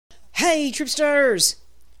Hey, Tripsters!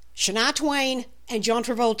 Shania Twain and John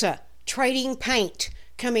Travolta, Trading Paint,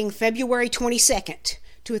 coming February 22nd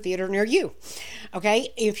to a theater near you. Okay,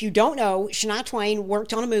 if you don't know, Shania Twain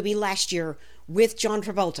worked on a movie last year with John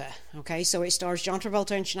Travolta. Okay, so it stars John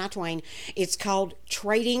Travolta and Shania Twain. It's called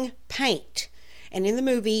Trading Paint. And in the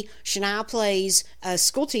movie, Shania plays a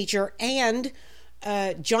school teacher and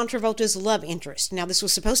John Travolta's love interest. Now, this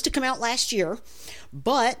was supposed to come out last year,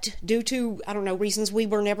 but due to, reasons we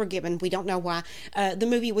were never given, we don't know why, the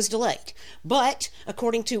movie was delayed. But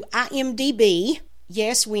according to IMDb,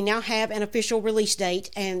 yes, we now have an official release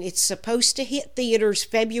date, and it's supposed to hit theaters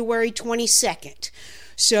February 22nd.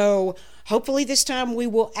 So hopefully this time we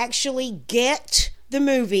will actually get the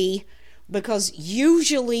movie, because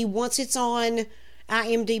usually once it's on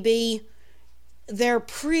IMDb, they're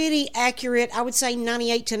pretty accurate. I would say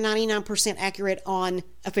 98 to 99% accurate on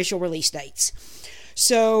official release dates.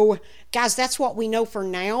 So, guys, that's what we know for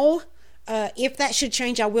now. If that should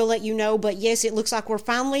change, I will let you know. But yes, it looks like we're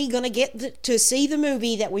finally going to get to see the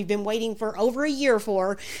movie that we've been waiting for over a year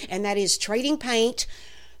for, and that is Trading Paint,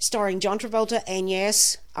 starring John Travolta and,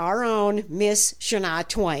 yes, our own Miss Shania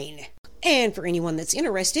Twain. And for anyone that's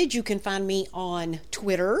interested, you can find me on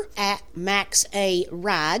Twitter at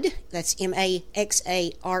MaxARide. That's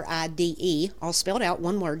MaxARide, all spelled out,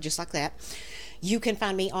 one word, just like that. You can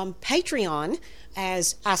find me on Patreon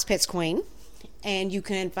as Ice Pets Queen. And you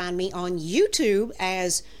can find me on YouTube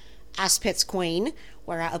as Ice Pets Queen,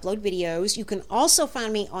 where I upload videos. You can also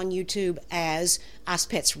find me on YouTube as Ice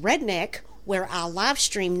Pets Redneck, where I live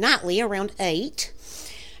stream nightly around 8.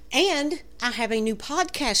 And I have a new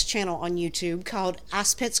podcast channel on YouTube called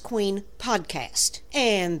Ice Pets Queen Podcast.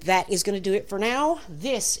 And that is going to do it for now.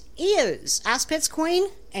 This is Ice Pets Queen,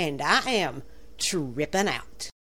 and I am tripping out.